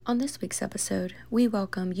On this week's episode, we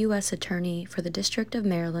welcome U.S. Attorney for the District of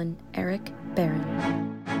Maryland, Erek Barron.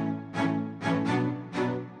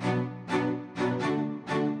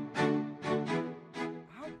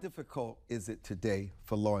 How difficult is it today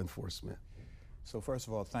for law enforcement? So first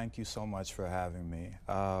of all, thank you so much for having me.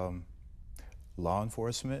 Law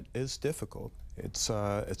enforcement is difficult. It's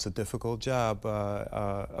a difficult job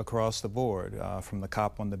across the board, from the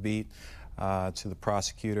cop on the beat to the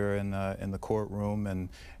prosecutor in the courtroom and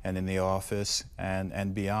in the office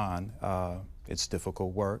and beyond. It's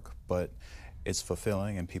difficult work, but it's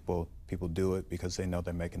fulfilling, and people do it because they know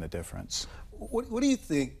they're making a difference. What do you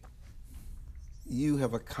think you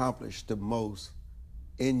have accomplished the most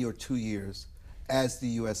in your 2 years as the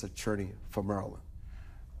U.S. Attorney for Maryland?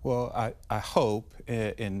 Well, I hope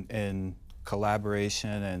in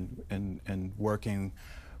collaboration and working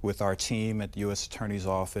with our team at the U.S. Attorney's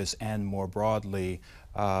Office and more broadly,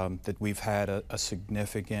 that we've had a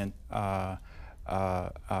significant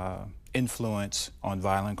influence on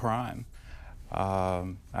violent crime.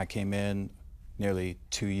 I came in nearly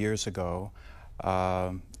 2 years ago,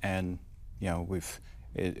 and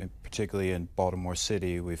particularly in Baltimore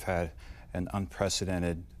City, we've had an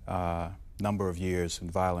unprecedented number of years in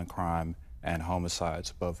violent crime and homicides,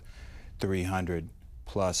 above 300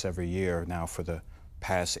 plus every year now for the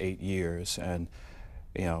past 8 years. And,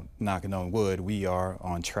 knocking on wood, we are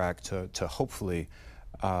on track to hopefully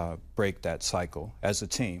break that cycle as a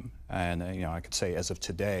team. And, I could say as of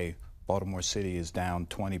today, Baltimore City is down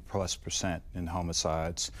 20+% in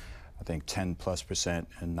homicides, I think 10+%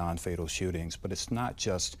 in non-fatal shootings. But it's not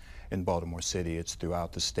just in Baltimore City, it's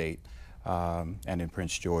throughout the state. And in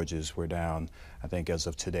Prince George's, we're down, I think as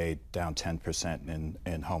of today, down 10%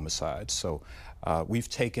 in homicides. So we've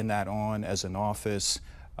taken that on as an office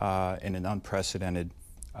in an unprecedented,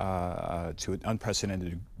 to an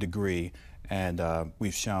unprecedented degree. And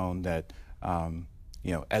we've shown that,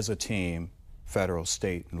 as a team, federal,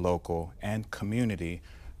 state, and local, and community,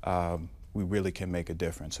 we really can make a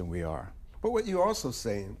difference, and we are. But what you're also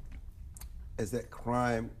saying is that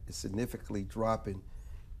crime is significantly dropping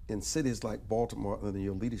in cities like Baltimore under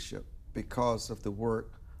your leadership because of the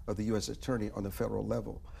work of the U.S. Attorney on the federal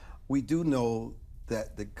level. We do know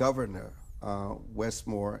that the governor,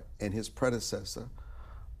 Westmore, and his predecessor,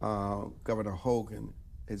 Governor Hogan,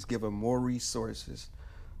 has given more resources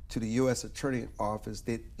to the U.S. Attorney Office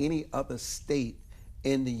than any other state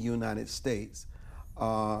in the United States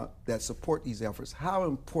that support these efforts. How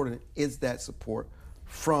important is that support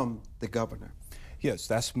from the governor? Yes,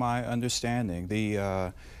 that's my understanding.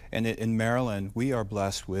 And in Maryland, we are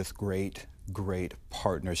blessed with great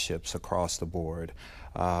partnerships across the board.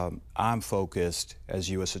 I'm focused as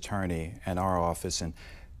U.S. Attorney and our office in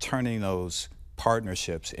turning those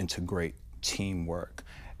partnerships into great teamwork.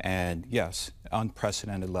 And yes,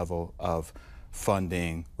 unprecedented level of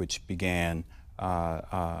funding, which began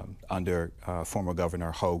under former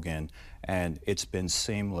Governor Hogan, and it's been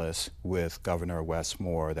seamless with Governor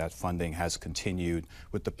Westmore. That funding has continued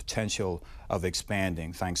with the potential of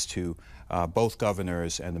expanding thanks to both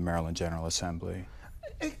governors and the Maryland General Assembly.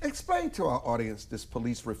 Explain to our audience this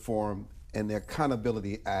police reform and the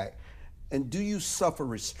Accountability Act, and do you suffer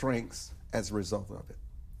restraints as a result of it?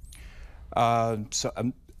 So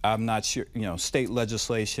I'm not sure, state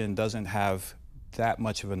legislation doesn't have that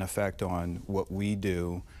much of an effect on what we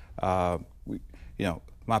do.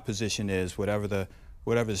 My position is whatever the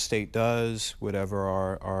state does, whatever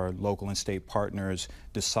our local and state partners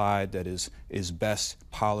decide that is best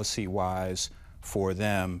policy-wise for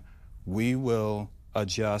them, we will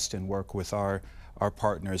adjust and work with our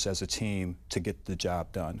partners as a team to get the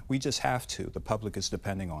job done. We just have to. The public is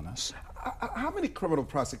depending on us. How many criminal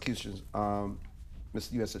prosecutions,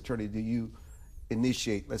 Mr. U.S. Attorney, do you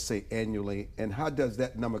initiate, let's say, annually, and how does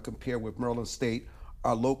that number compare with Maryland State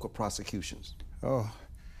or local prosecutions?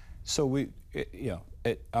 So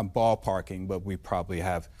I'm ballparking, but we probably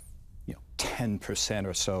have 10%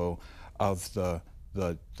 or so of the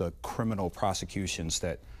criminal prosecutions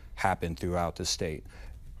that happen throughout the state.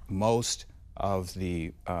 Most of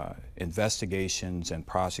the investigations and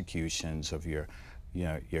prosecutions of your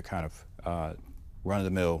kind of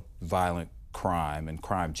run-of-the-mill violent crime and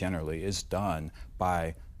crime generally is done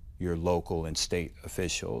by your local and state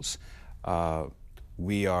officials.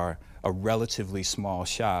 We are a relatively small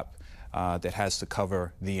shop that has to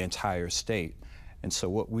cover the entire state. And so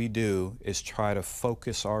what we do is try to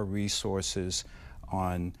focus our resources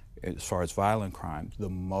on, as far as violent crime, the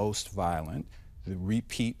most violent, the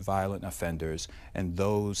repeat violent offenders, and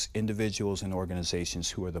those individuals and organizations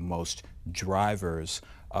who are the most drivers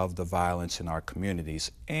of the violence in our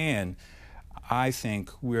communities. And I think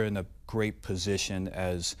we're in a great position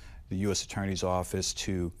as the U.S. Attorney's Office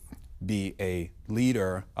to be a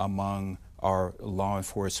leader among our law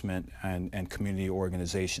enforcement and community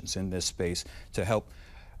organizations in this space to help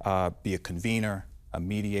be a convener, a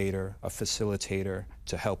mediator, a facilitator,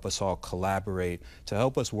 to help us all collaborate, to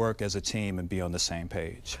help us work as a team and be on the same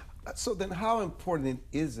page. So then how important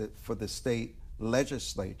is it for the state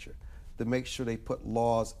legislature to make sure they put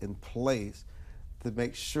laws in place to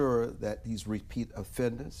make sure that these repeat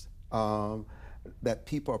offenders, that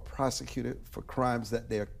people are prosecuted for crimes that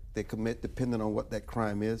they commit, depending on what that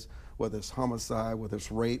crime is, whether it's homicide, whether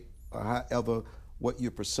it's rape, or however what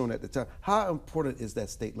you're pursuing at the time. How important is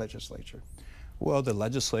that state legislature? Well, the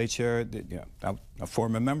legislature, I'm a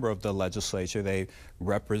former member of the legislature. They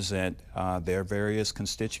represent their various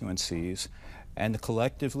constituencies, and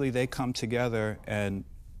collectively they come together and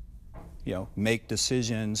make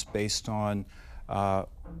decisions based on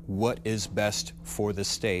what is best for the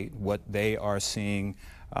state, what they are seeing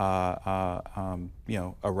around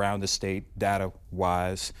the state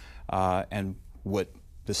data-wise, and what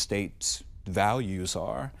the state's values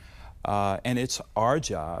are. And it's our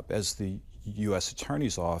job as the U.S.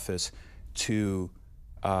 Attorney's Office to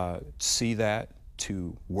see that,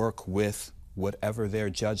 to work with whatever their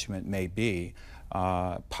judgment may be,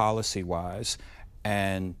 policy-wise,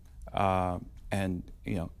 and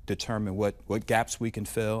determine what gaps we can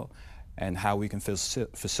fill and how we can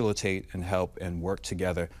facilitate and help and work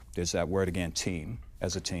together. There's that word again, team,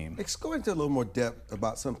 as a team. Let's go into a little more depth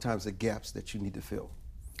about sometimes the gaps that you need to fill.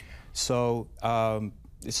 So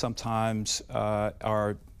sometimes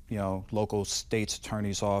our local state's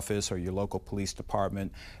attorney's office or your local police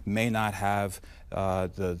department may not have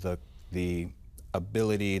the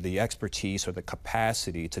ability, the expertise, or the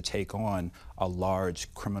capacity to take on a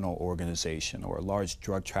large criminal organization or a large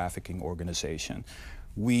drug trafficking organization.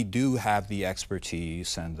 We do have the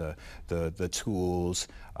expertise and the tools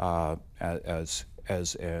as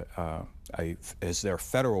their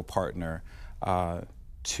federal partner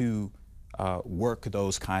to work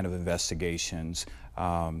those kind of investigations,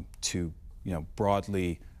 to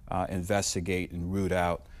broadly investigate and root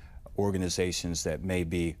out organizations that may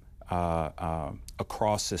be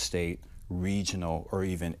across the state, regional, or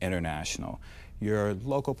even international. Your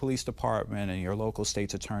local police department and your local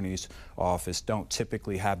state's attorney's office don't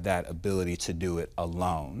typically have that ability to do it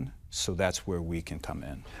alone, so that's where we can come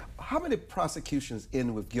in. How many prosecutions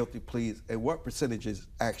end with guilty pleas, and what percentages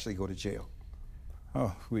actually go to jail?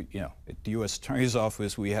 Oh, at the U.S. Attorney's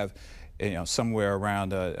Office, we have, somewhere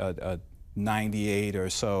around a 98 or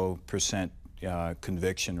so percent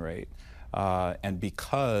conviction rate. And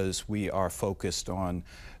because we are focused on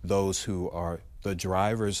those who are the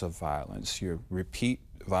drivers of violence, your repeat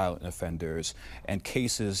violent offenders, and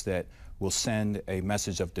cases that will send a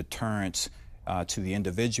message of deterrence to the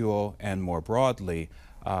individual and more broadly,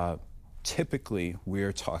 typically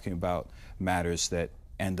we're talking about matters that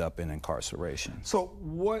end up in incarceration. So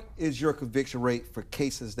what is your conviction rate for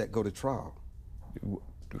cases that go to trial?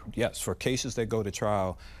 Yes, for cases that go to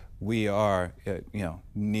trial, we are,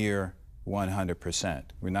 near 100%.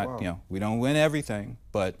 We're not, wow. We don't win everything,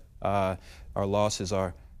 but our losses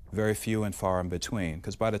are very few and far in between.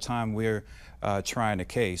 Because by the time we're trying a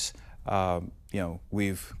case,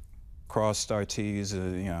 we've crossed our T's,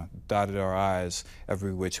 dotted our I's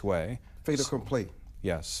every which way. Fait accompli.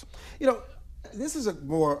 Yes. This is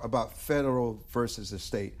more about federal versus the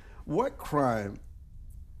state. What crime,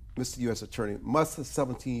 Mr. U.S. Attorney, must a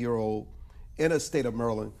 17-year-old in a state of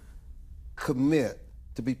Maryland commit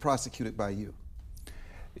to be prosecuted by you?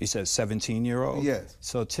 You said 17-year-old? Yes.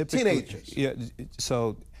 So typically, teenagers. Yeah.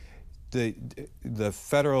 So the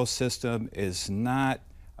federal system is not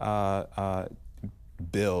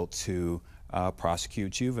built to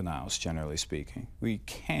prosecute juveniles, generally speaking. We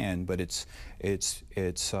can, but it's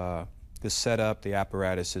the setup, the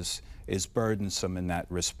apparatus is burdensome in that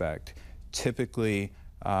respect. Typically,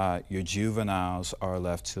 your juveniles are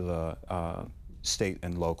left to the state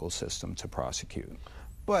and local system to prosecute.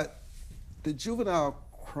 But the juvenile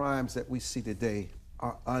crimes that we see today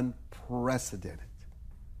are unprecedented.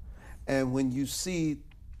 And when you see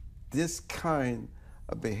this kind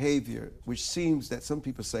of behavior, which seems that some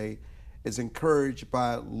people say is encouraged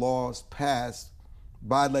by laws passed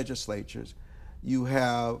by legislatures, you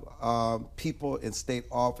have people in state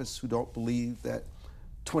office who don't believe that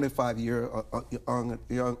 25 years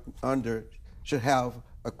under should have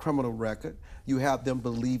a criminal record. You have them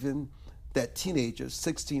believing that teenagers,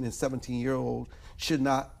 16 and 17-year-olds, should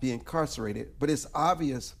not be incarcerated. But it's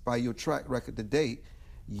obvious by your track record to date,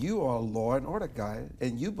 you are a law and order guy,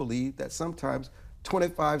 and you believe that sometimes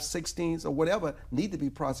 25, 16s, or whatever need to be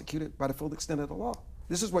prosecuted by the full extent of the law.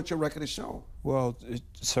 This is what your record has shown. Well,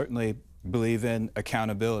 certainly believe in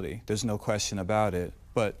accountability. There's no question about it.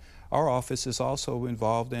 But our office is also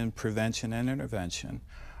involved in prevention and intervention.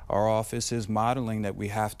 Our office is modeling that we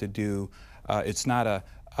have to do, it's not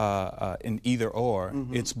an either or,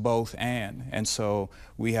 it's both and. And so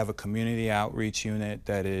we have a community outreach unit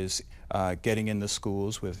that is getting in the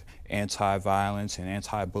schools with anti-violence and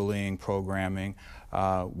anti-bullying programming.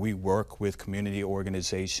 We work with community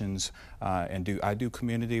organizations and I do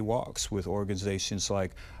community walks with organizations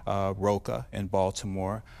like ROCA in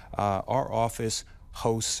Baltimore. Our office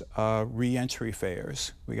hosts re-entry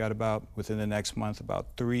fairs. We got within the next month, about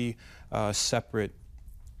 3 separate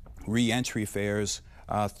re-entry fairs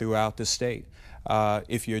throughout the state.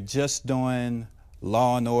 If you're just doing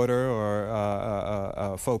law and order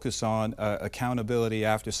or focus on accountability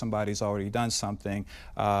after somebody's already done something,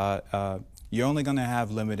 you're only going to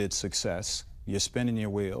have limited success. You're spinning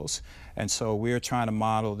your wheels. And so we're trying to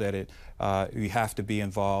model that we have to be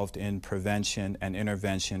involved in prevention and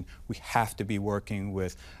intervention. We have to be working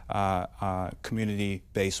with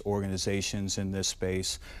community-based organizations in this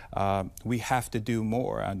space. We have to do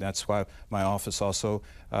more, and that's why my office also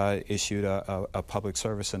issued a public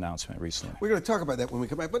service announcement recently. We're going to talk about that when we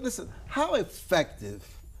come back. But listen, how effective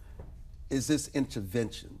is this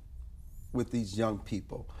intervention with these young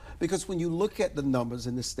people? Because when you look at the numbers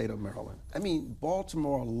in the state of Maryland, I mean,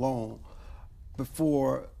 Baltimore alone,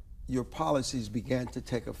 before your policies began to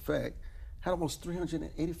take effect, had almost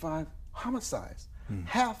 385 homicides,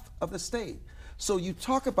 half of the state. So you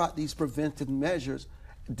talk about these preventive measures.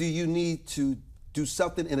 Do you need to do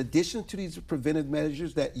something in addition to these preventive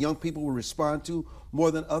measures that young people will respond to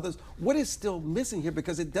more than others? What is still missing here?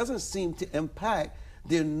 Because it doesn't seem to impact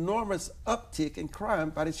the enormous uptick in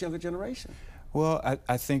crime by this younger generation. Well,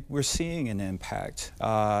 I think we're seeing an impact.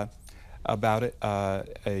 About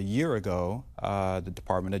a year ago, the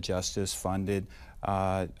Department of Justice funded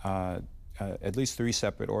at least 3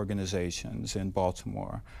 separate organizations in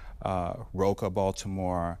Baltimore, ROCA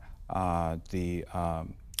Baltimore, the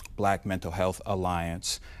Black Mental Health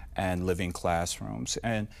Alliance, and Living Classrooms.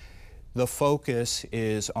 And the focus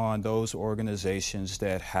is on those organizations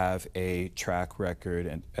that have a track record,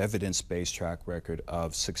 an evidence-based track record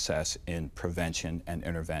of success in prevention and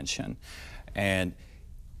intervention. And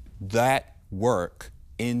that work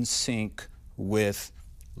in sync with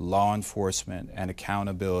law enforcement and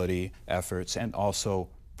accountability efforts and also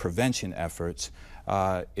prevention efforts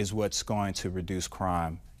is what's going to reduce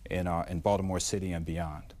crime in Baltimore City and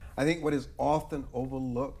beyond. I think what is often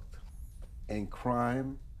overlooked in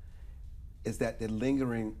crime is that the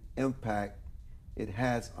lingering impact it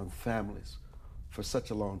has on families for such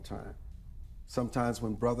a long time. Sometimes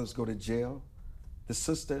when brothers go to jail,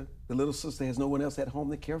 the little sister has no one else at home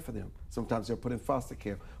to care for them. Sometimes they're put in foster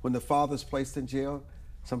care. When the father's placed in jail,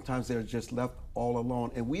 sometimes they're just left all alone.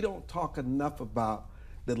 And we don't talk enough about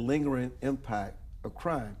the lingering impact of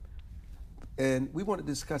crime. And we want to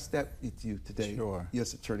discuss that with you today, Sure.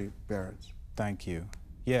 U.S. Attorney Barron. Thank you.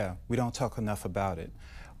 Yeah, we don't talk enough about it.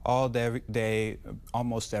 All day,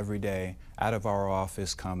 almost every day, out of our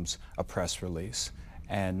office comes a press release.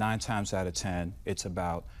 And 9 times out of 10, it's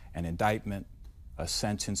about an indictment, a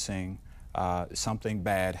sentencing, something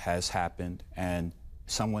bad has happened, and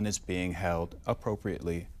someone is being held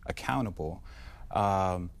appropriately accountable.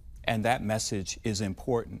 And that message is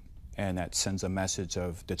important, and that sends a message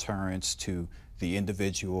of deterrence to the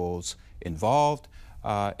individuals involved,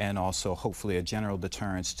 and also hopefully a general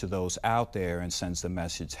deterrence to those out there, and sends the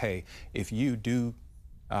message, hey, if you do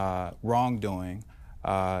wrongdoing,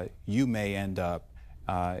 you may end up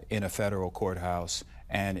in a federal courthouse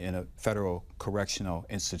and in a federal correctional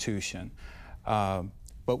institution.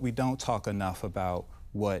 But we don't talk enough about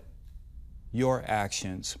what your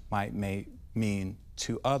actions might mean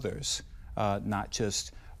to others, not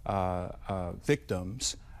just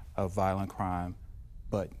victims of violent crime,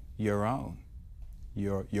 but your own.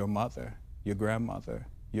 Your mother, your grandmother,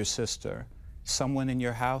 your sister, someone in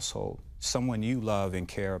your household, someone you love and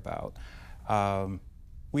care about.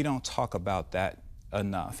 We don't talk about that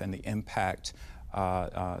enough, and the impact,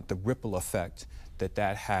 the ripple effect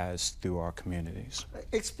that has through our communities.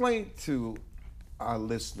 Explain to our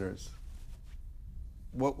listeners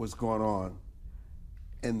what was going on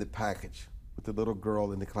in the package with the little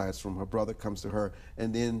girl in the classroom. Her brother comes to her,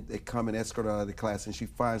 and then they come and escort her out of the class, and she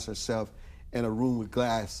finds herself in a room with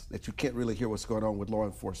glass that you can't really hear what's going on with law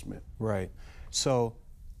enforcement. Right. So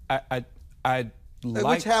I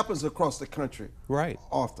which happens across the country. Right.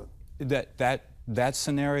 Often. That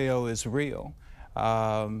scenario is real,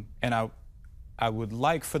 and I would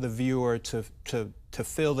like for the viewer to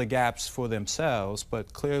fill the gaps for themselves,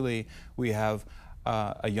 but clearly we have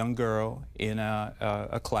a young girl in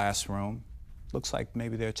a classroom. Looks like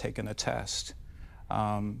maybe they're taking a test.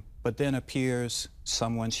 But then appears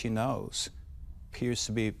someone she knows, appears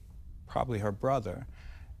to be probably her brother.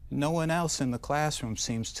 No one else in the classroom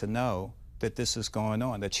seems to know that this is going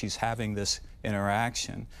on, that she's having this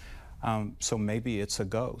interaction. So maybe it's a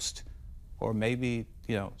ghost, or maybe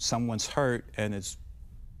someone's hurt and has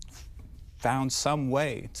found some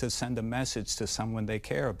way to send a message to someone they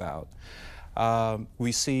care about.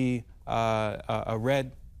 We see a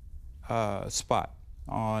red spot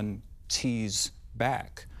on T's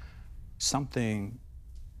back. Something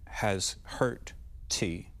has hurt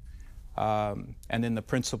T. And then the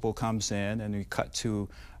principal comes in, and we cut to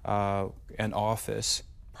an office,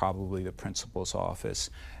 probably the principal's office,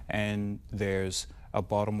 and there's a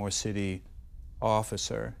Baltimore City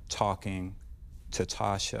officer talking to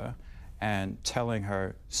Tasha and telling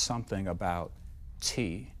her something about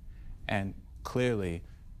T. And clearly,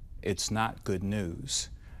 it's not good news.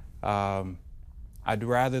 I'd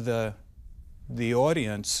rather the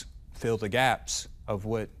audience fill the gaps of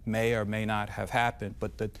what may or may not have happened,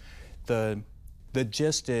 but the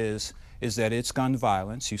gist is that it's gun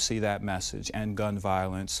violence. You see that message, and gun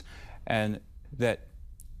violence, and that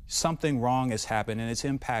something wrong has happened, and it's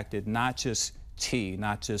impacted not just T,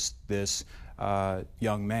 not just this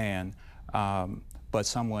young man, but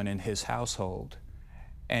someone in his household.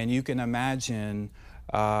 And you can imagine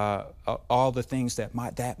all the things that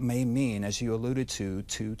may mean, as you alluded to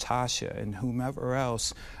Tasha and whomever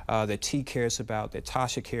else that T cares about, that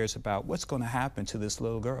Tasha cares about. What's going to happen to this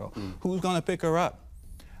little girl? Who's going to pick her up?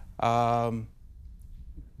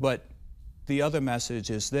 But the other message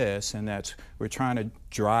is this, and that's we're trying to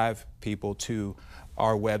drive people to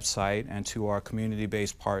our website and to our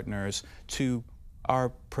community-based partners, to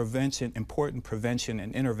our important prevention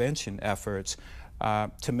and intervention efforts,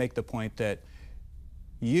 to make the point that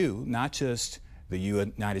you, not just the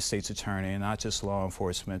United States Attorney and not just law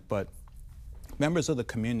enforcement, but members of the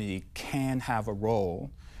community can have a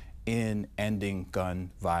role in ending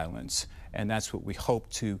gun violence. And that's what we hope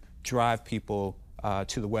to drive people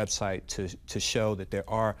to the website to show that there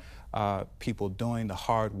are people doing the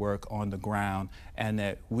hard work on the ground, and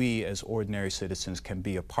that we as ordinary citizens can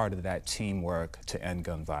be a part of that teamwork to end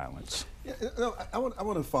gun violence. Yeah, no, I want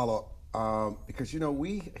to follow up because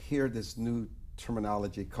we hear this new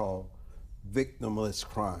terminology called victimless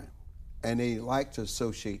crime, and they like to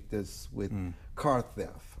associate this with car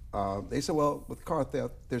theft. They say, well, with car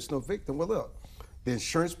theft, there's no victim. Well, look, the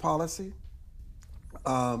insurance policy,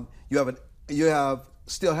 you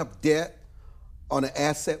still have debt on an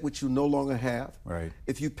asset which you no longer have. Right.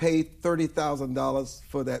 If you paid $30,000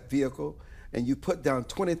 for that vehicle and you put down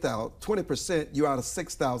 20%, you're out of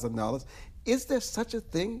 $6,000. Is there such a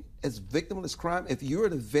thing as victimless crime if you're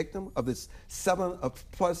the victim of this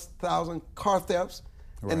 7,000+ car thefts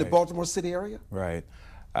in the Baltimore City area? Right.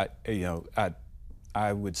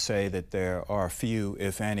 I would say that there are few,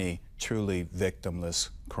 if any, truly victimless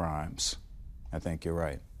crimes. I think you're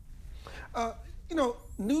right.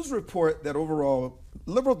 News report that overall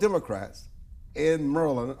liberal Democrats in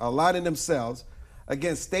Maryland are aligning themselves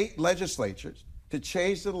against state legislatures to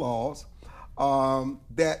change the laws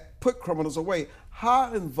that put criminals away.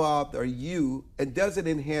 How involved are you, and does it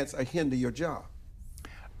enhance or hinder your job?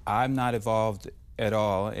 I'm not involved at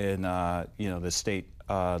all in the state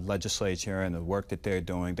legislature and the work that they're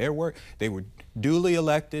doing. They were duly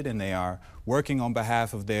elected, and they are working on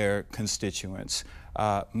behalf of their constituents.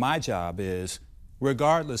 My job is,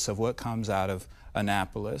 regardless of what comes out of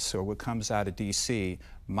Annapolis or what comes out of D.C.,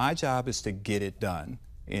 my job is to get it done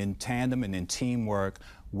in tandem and in teamwork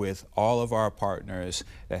with all of our partners.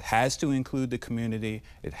 It has to include the community.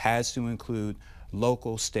 It has to include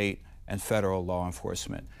local, state, and federal law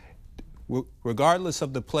enforcement. Regardless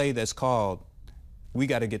of the play that's called, we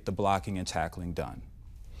got to get the blocking and tackling done.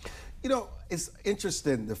 It's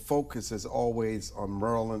interesting, the focus is always on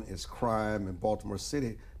Maryland, is crime in Baltimore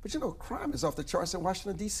City. But crime is off the charts in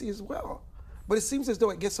Washington, D.C. as well. But it seems as though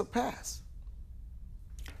it gets a pass.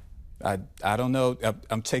 I don't know.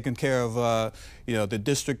 I'm taking care of the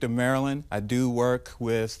District of Maryland. I do work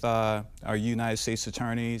with our United States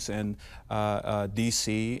attorneys in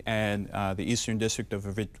D.C. and the Eastern District of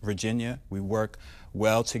Virginia. We work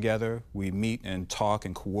well together. We meet and talk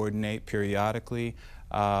and coordinate periodically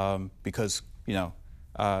because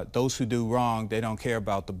those who do wrong, they don't care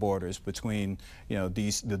about the borders between the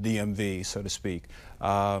DMV, so to speak.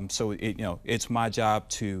 So it's my job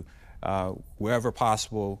to wherever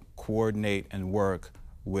possible, coordinate and work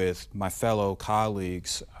with my fellow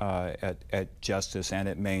colleagues at Justice and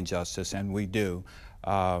at Main Justice, and we do.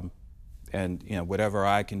 And whatever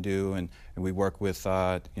I can do, and we work with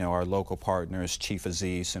our local partners, Chief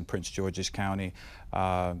Aziz in Prince George's County,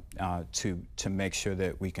 to make sure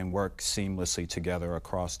that we can work seamlessly together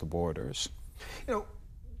across the borders.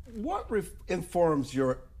 What informs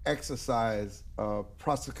your exercise of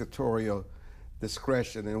prosecutorial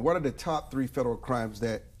discretion, and what are the top 3 federal crimes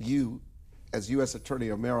that you, as U.S. Attorney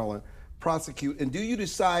of Maryland, prosecute? And do you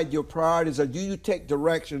decide your priorities, or do you take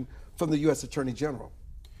direction from the U.S. Attorney General?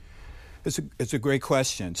 It's a great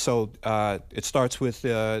question. So it starts with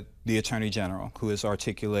the Attorney General, who has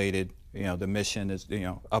articulated, the mission is,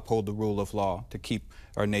 uphold the rule of law, to keep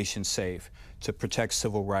our nation safe, to protect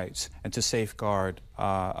civil rights, and to safeguard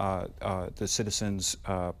the citizens'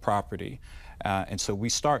 property. And so we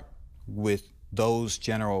start with those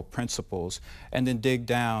general principles, and then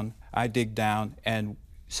I dig down and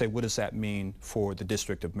say, what does that mean for the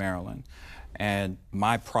District of Maryland? And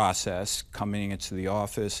my process coming into the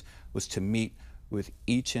office was to meet with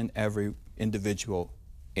each and every individual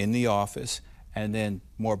in the office, and then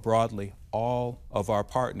more broadly, all of our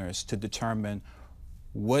partners, to determine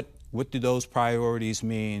what do those priorities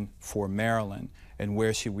mean for Maryland, and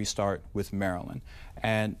where should we start with Maryland.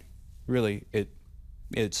 And really,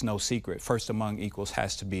 it's no secret. First among equals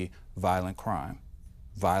has to be violent crime.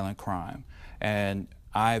 And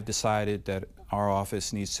I've decided that our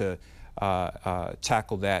office needs to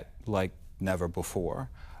tackle that like never before.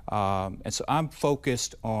 And so I'm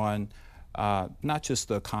focused on not just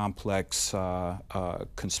the complex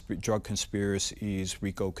drug conspiracies,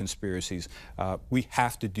 RICO conspiracies. We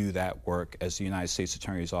have to do that work as the United States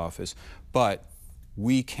Attorney's Office, but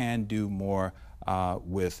we can do more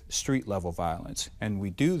with street-level violence. And we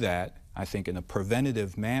do that, I think, in a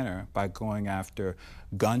preventative manner by going after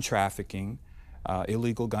gun trafficking,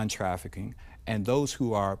 illegal gun trafficking, and those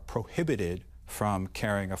who are prohibited from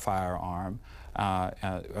carrying a firearm,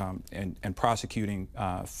 and prosecuting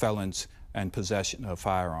felons and possession of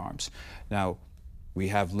firearms. Now, we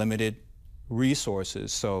have limited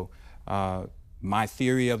resources, so my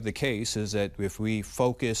theory of the case is that if we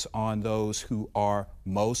focus on those who are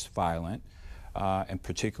most violent, and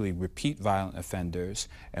particularly repeat violent offenders,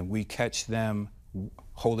 and we catch them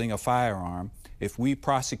holding a firearm, if we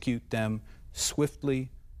prosecute them swiftly,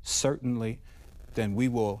 certainly, then we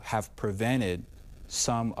will have prevented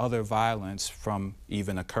some other violence from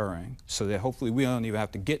even occurring, so that hopefully we don't even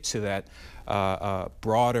have to get to that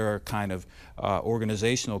broader kind of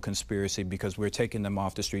organizational conspiracy, because we're taking them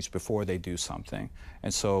off the streets before they do something.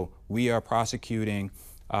 And so we are prosecuting,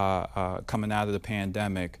 coming out of the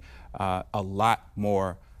pandemic, a lot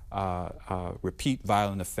more repeat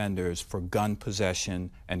violent offenders for gun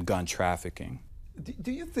possession and gun trafficking.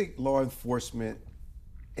 Do you think law enforcement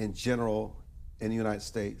in general in the United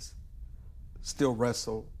States still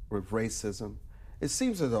wrestle with racism? It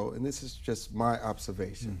seems as though, and this is just my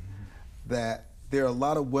observation, that there are a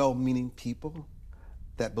lot of well-meaning people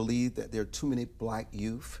that believe that there are too many black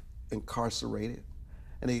youth incarcerated,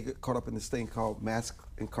 and they get caught up in this thing called mass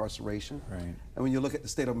incarceration. Right. And when you look at the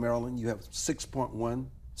state of Maryland, you have 6.1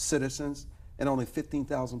 citizens, and only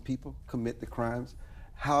 15,000 people commit the crimes.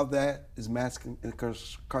 How that is mass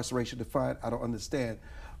incarceration defined, I don't understand.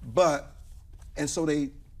 And so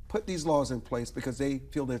they put these laws in place because they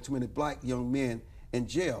feel there are too many black young men in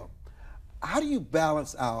jail. How do you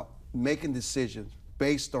balance out making decisions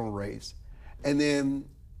based on race, and then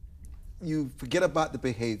you forget about the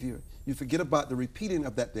behavior, you forget about the repeating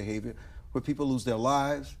of that behavior, where people lose their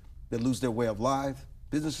lives, they lose their way of life,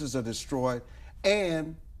 businesses are destroyed,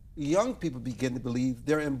 and young people begin to believe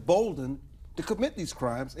they're emboldened to commit these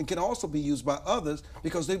crimes and can also be used by others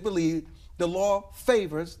because they believe the law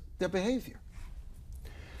favors their behavior?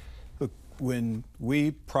 Look, when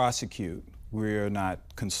we prosecute, we're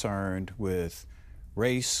not concerned with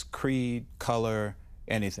race, creed, color,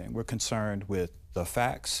 anything. We're concerned with the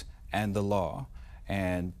facts and the law,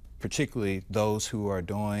 and particularly those who are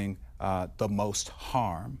doing the most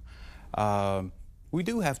harm. We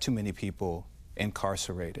do have too many people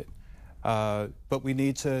incarcerated, but we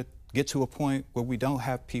need to get to a point where we don't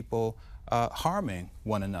have people harming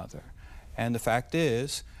one another. And the fact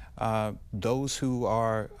is, those who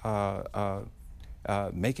are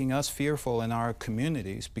making us fearful in our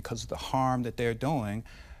communities because of the harm that they're doing,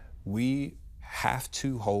 we have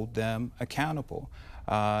to hold them accountable.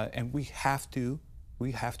 And we have to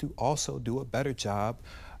also do a better job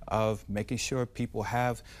of making sure people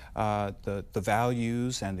have the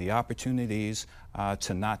values and the opportunities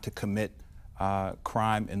to not to commit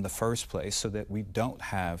crime in the first place, so that we don't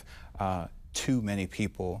have too many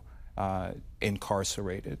people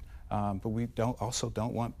incarcerated. But we also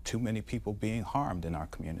don't want too many people being harmed in our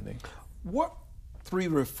community. What 3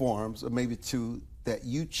 reforms, or maybe 2, that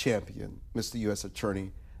you champion, Mr. U.S.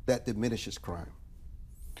 Attorney, that diminishes crime?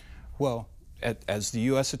 Well, as the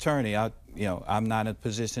U.S. Attorney, I'm not in a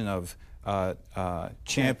position of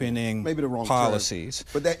championing maybe the wrong policies, term,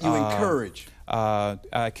 but that you encourage.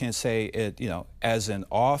 I can say it. As an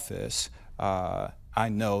office, I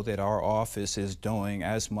know that our office is doing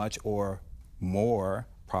as much or more,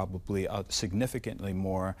 probably significantly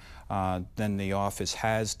more, than the office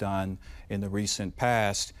has done in the recent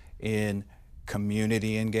past in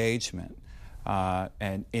community engagement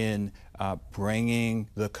and in bringing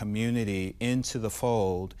the community into the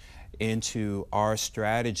fold, into our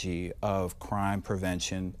strategy of crime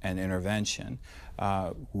prevention and intervention.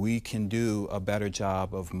 We can do a better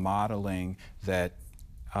job of modeling that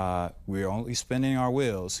we're only spinning our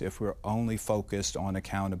wheels if we're only focused on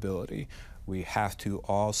accountability. We have to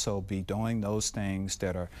also be doing those things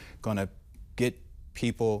that are going to get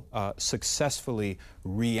people successfully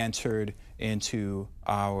re-entered into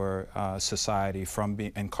our society from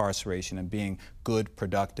incarceration and being good,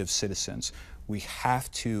 productive citizens. We have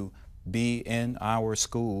to be in our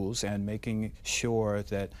schools and making sure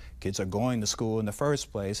that kids are going to school in the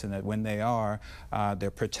first place, and that when they are, they're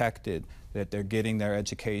protected, that they're getting their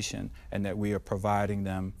education, and that we are providing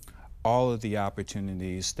them all of the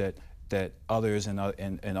opportunities that others in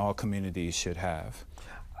all communities should have.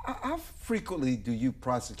 How frequently do you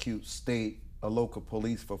prosecute state or local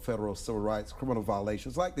police for federal civil rights criminal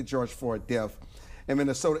violations like the George Floyd death in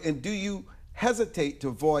Minnesota? And do you hesitate to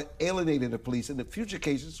avoid alienating the police in the future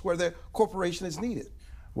cases where their cooperation is needed?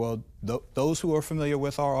 Well, those who are familiar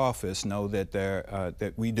with our office know that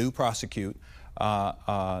that we do prosecute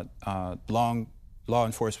law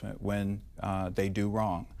enforcement when they do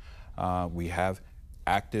wrong. We have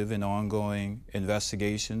active and ongoing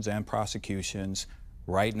investigations and prosecutions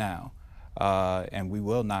right now, and we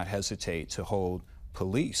will not hesitate to hold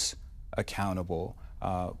police accountable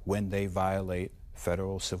when they violate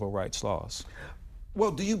federal civil rights laws.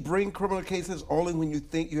 Well, do you bring criminal cases only when you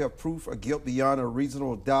think you have proof of guilt beyond a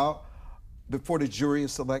reasonable doubt before the jury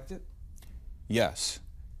is selected? Yes.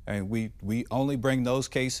 I mean, we only bring those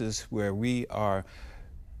cases where we are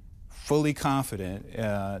fully confident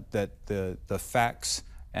that the facts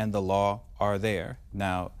and the law are there.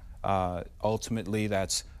 Now, ultimately,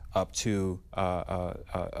 that's up to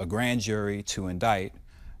a grand jury to indict,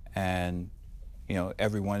 and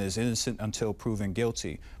everyone is innocent until proven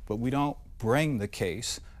guilty. But we don't bring the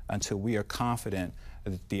case until we are confident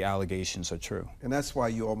that the allegations are true. And that's why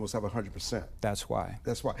you almost have 100%. That's why.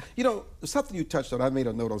 That's why. Something you touched on, I made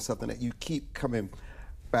a note on something that you keep coming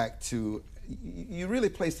back to. You really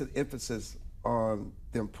placed an emphasis on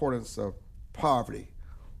the importance of poverty,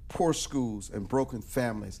 poor schools, and broken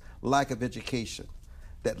families, lack of education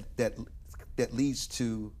that leads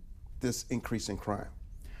to this increase in crime.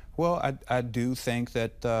 Well, I do think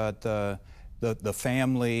that the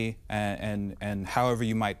family and however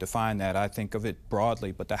you might define that, I think of it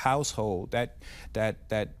broadly, but the household, that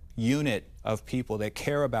unit of people that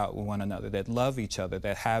care about one another, that love each other,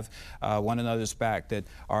 that have one another's back, that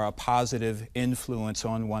are a positive influence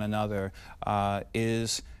on one another,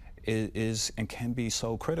 is and can be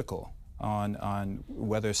so critical on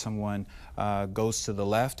whether someone goes to the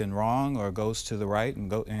left and wrong, or goes to the right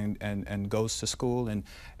and goes to school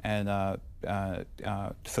and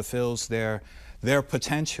fulfills their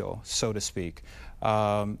potential, so to speak.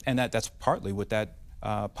 And that's partly what that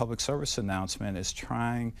public service announcement is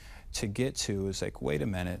trying to get to, is like, wait a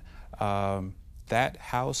minute, that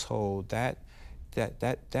household, that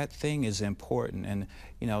thing is important.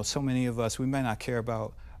 And so many of us, we may not care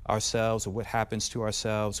about ourselves or what happens to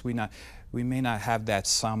ourselves. We may not have that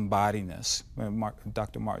somebodyness.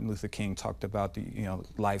 Dr. Martin Luther King talked about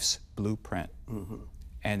life's blueprint,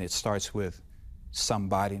 and it starts with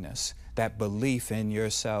somebodyness. That belief in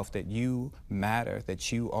yourself that you matter,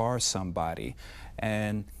 that you are somebody.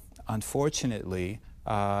 And unfortunately,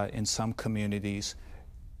 in some communities,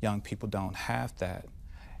 young people don't have that.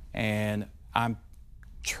 And I'm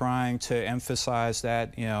trying to emphasize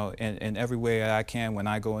that, in every way I can when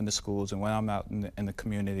I go into schools and when I'm out in the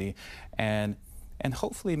community. And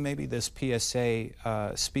hopefully maybe this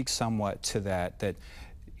PSA speaks somewhat to that,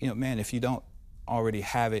 man, if you don't already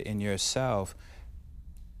have it in yourself,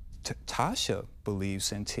 Tasha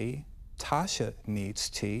believes in tea. Tasha needs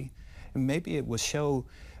tea. And maybe it will show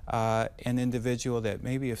an individual that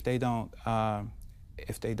maybe if they don't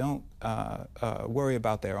worry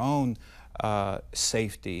about their own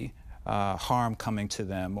safety, harm coming to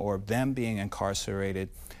them, or them being incarcerated,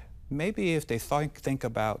 maybe if they think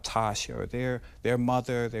about Tasha or their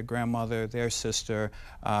mother, their grandmother, their sister,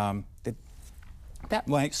 that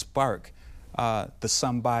might spark the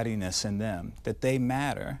somebodyness in them, that they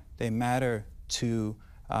matter. They matter to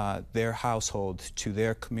their household, to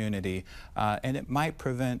their community, and it might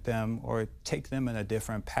prevent them or take them in a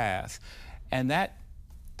different path. And that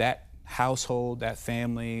household, that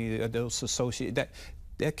family, those associates,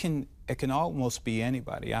 it can almost be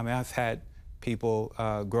anybody. I mean, I've had people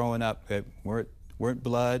growing up that weren't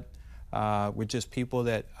blood, were just people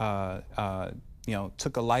that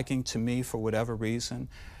took a liking to me for whatever reason,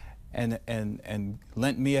 and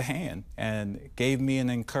lent me a hand and gave me an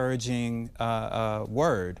encouraging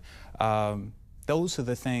word. Those are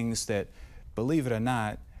the things that, believe it or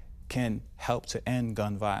not, can help to end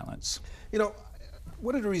gun violence. You know,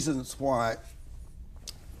 one of the reasons why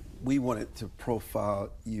we wanted to profile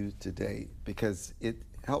you today, because it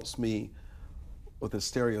helps me with a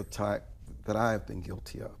stereotype that I have been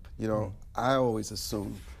guilty of. You know, I always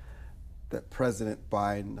assume that President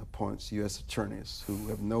Biden appoints U.S. attorneys who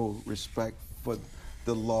have no respect for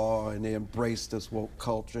the law, and they embrace this woke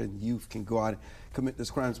culture, and youth can go out and commit these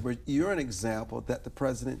crimes. But you're an example that the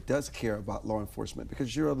president does care about law enforcement,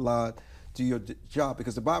 because you're allowed to do your job,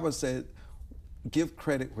 because the Bible said, give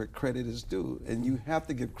credit where credit is due. And you have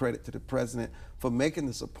to give credit to the president for making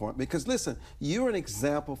this appointment. Because listen, you're an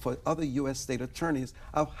example for other U.S. state attorneys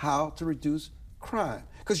of how to reduce crime.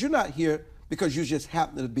 Because you're not here because you just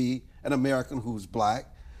happen to be an American who's black.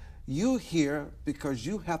 You're here because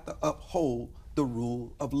you have to uphold the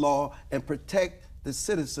rule of law and protect the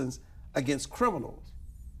citizens against criminals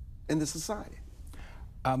in the society.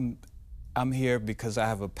 I'm here because I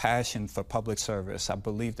have a passion for public service. I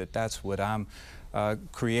believe that that's what I'm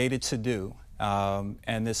created to do.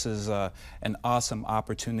 And this is an awesome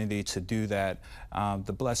opportunity to do that.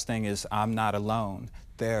 The blessed thing is I'm not alone.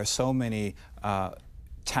 There are so many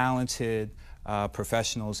talented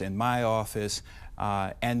professionals in my office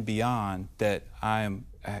and beyond that I am,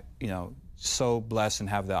 so blessed and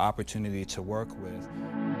have the opportunity to work with.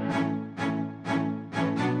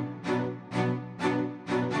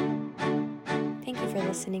 Thank you for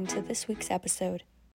listening to this week's episode.